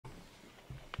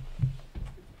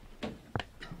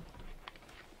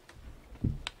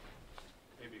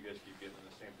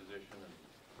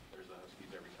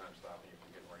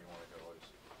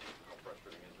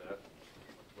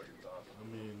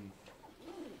mean,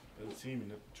 as a team,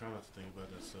 you try not to think about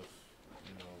that stuff,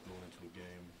 going into a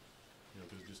game,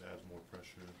 because it just adds more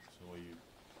pressure to the way you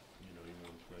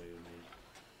want to play. I mean,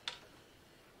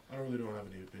 I really don't have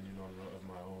any opinion of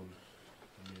my own.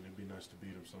 I mean, it'd be nice to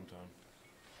beat them sometime.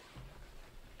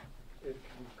 Can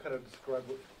you kind of describe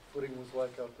what footing was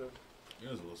like out there? It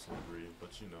was a little slippery,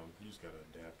 but you just got to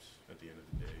adapt at the end of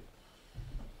the day.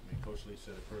 I mean, Coach Lee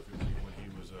said it perfectly when he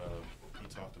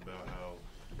talked about how,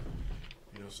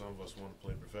 some of us want to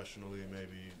play professionally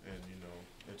maybe, and,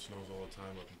 it snows all the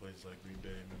time up in places like Green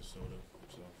Bay, Minnesota,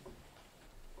 so.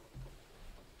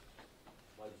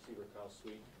 Wide receiver Kyle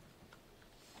Sweet.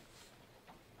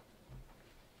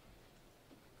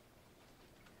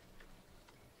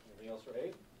 Anything else for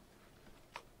Abe?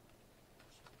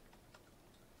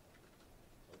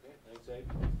 Okay, thanks, Abe.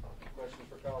 Questions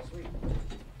for Kyle Sweet?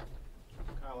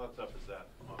 Kyle, how tough is that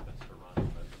offense to run,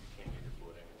 but you can't get your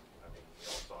footing? I mean, we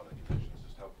all saw the conditions.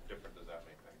 Just how different does that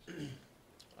make things?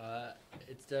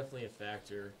 It's definitely a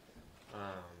factor,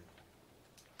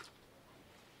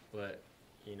 but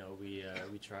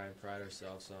we try and pride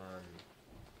ourselves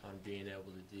on being able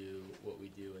to do what we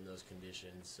do in those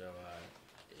conditions. So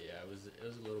yeah, it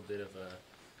was a little bit of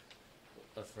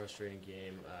a frustrating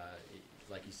game.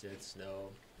 Like you said, it's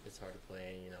snow. It's hard to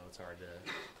play. It's hard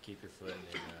to keep your footing.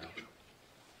 And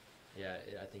yeah,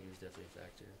 I think it was definitely a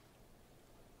factor.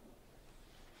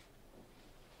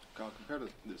 Kyle, compare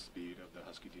the speed of the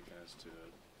Husky defense to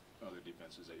other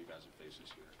defenses that you guys have faced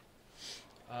this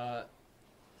year.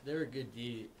 They're a good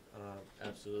D.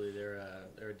 Absolutely,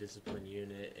 they're a disciplined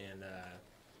unit, and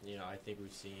I think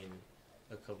we've seen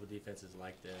a couple defenses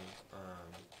like them.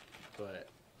 But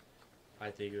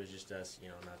I think it was just us,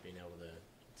 not being able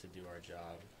to do our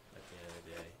job at the end of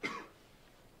the day.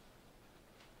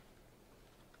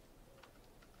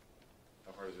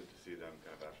 How hard is it to see them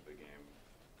kind of after the game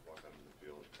walk onto the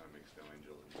field, kind of make Still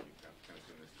Angel, and you've kind of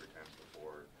seen this 3 times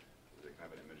before? Is it kind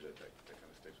of an image that kind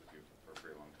of sticks with you for a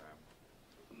very long time?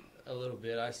 A little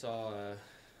bit. I saw a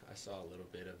little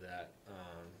bit of that,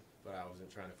 but I wasn't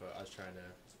trying to. I was trying to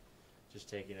just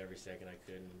take in every second I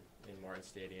could in Martin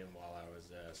Stadium while I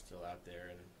was still out there,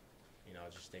 and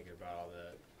just thinking about all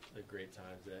the great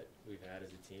times that we've had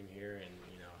as a team here, and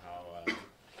how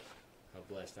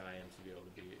blessed I am to be able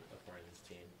to be a part of this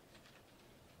team.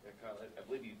 Yeah, Kyle, I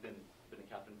believe you've been a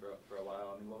captain for a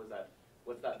while. I mean,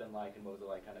 what's that been like, and what was it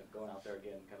like kind of going out there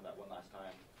again, kind of that one last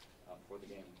time before the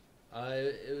game?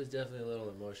 It was definitely a little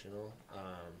emotional.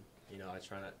 I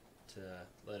try not to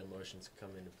let emotions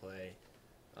come into play,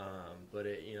 but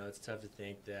it's tough to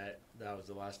think that was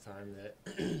the last time that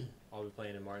I'll be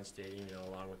playing in Martin Stadium,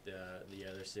 along with the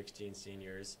other 16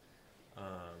 seniors.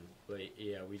 But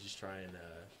yeah, we just try and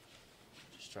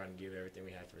give everything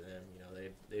we had for them.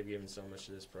 They've given so much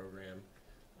to this program,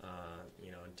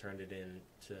 and turned it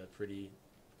into a pretty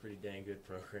dang good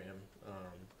program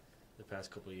the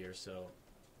past couple of years. So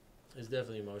it's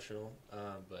definitely emotional,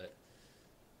 but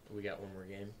we got one more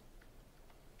game.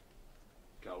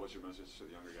 Kyle, what's your message to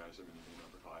the younger guys? I mean,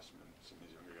 upperclassmen, some of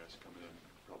these younger guys coming in,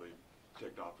 probably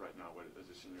ticked off right now. As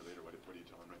a senior leader, what do you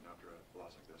tell them right now after a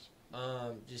loss like this?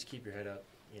 Just keep your head up.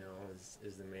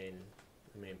 Is the main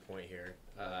point here.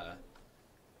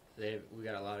 We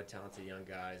got a lot of talented young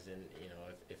guys, and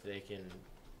if they can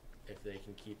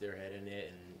keep their head in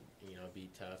it and be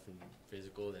tough and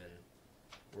physical, then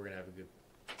we're gonna have a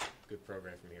good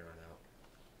program from here on out.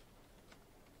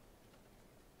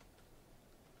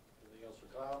 Anything else for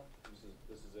Kyle?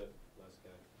 This is it. Last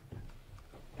guy.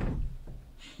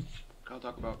 Kyle,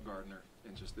 talk about Gardner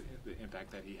and just the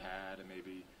impact that he had, and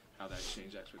maybe how that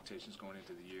changed expectations going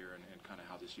into the year, and kind of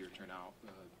how this year turned out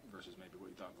versus maybe what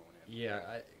you thought going in.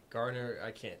 Yeah, Gardner,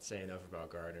 I can't say enough about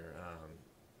Gardner.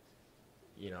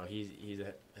 He's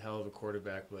a hell of a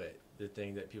quarterback, but the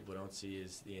thing that people don't see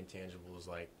is the intangibles.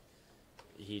 Like,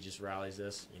 he just rallies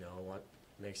us,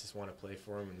 makes us want to play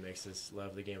for him and makes us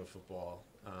love the game of football.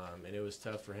 And it was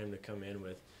tough for him to come in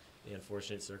with the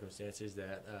unfortunate circumstances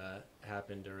that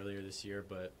happened earlier this year,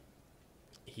 but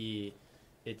it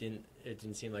didn't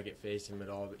seem like it fazed him at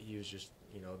all. But he was just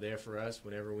there for us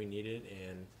whenever we needed,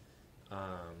 and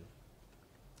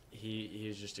he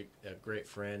was just a great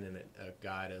friend and a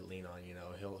guy to lean on.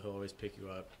 He'll always pick you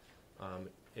up.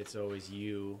 It's always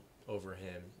you over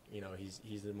him.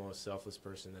 He's the most selfless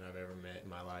person that I've ever met in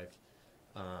my life,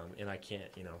 and I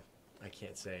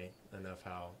can't say enough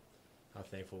how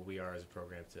thankful we are as a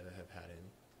program to have had him.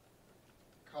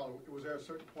 Colin, was there a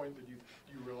certain point that you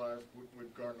realized when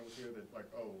Gardner was here that, like,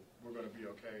 oh, we're going to be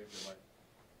okay? That, like,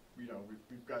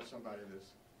 we've got somebody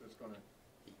that's going to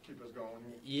keep us going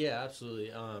here? Yeah,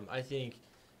 absolutely. I think,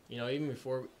 even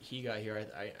before he got here,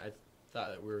 thought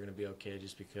that we were going to be okay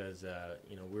just because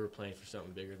we were playing for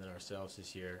something bigger than ourselves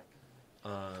this year.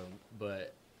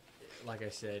 But like I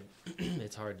said,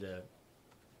 it's hard to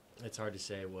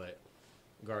say what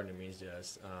Gardner means to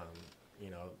us.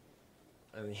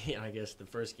 I mean, I guess the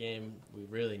first game we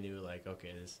really knew, like,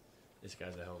 okay, this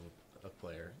guy's a hell of a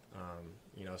player.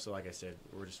 So like I said,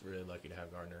 we're just really lucky to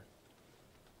have Gardner.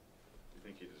 Do you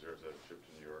think he deserves a trip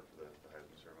to New York for the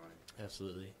Heisman ceremony?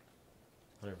 Absolutely,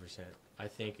 100%. I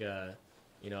think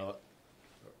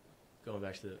going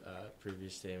back to the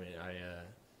previous statement,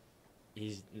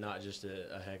 he's not just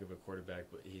a heck of a quarterback,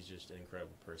 but he's just an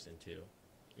incredible person too.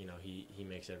 He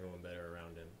makes everyone better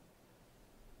around him.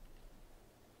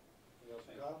 Anything else,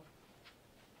 Kyle?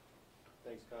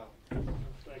 Thanks, Kyle.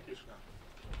 Thank you, Scott.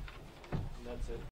 And that's it.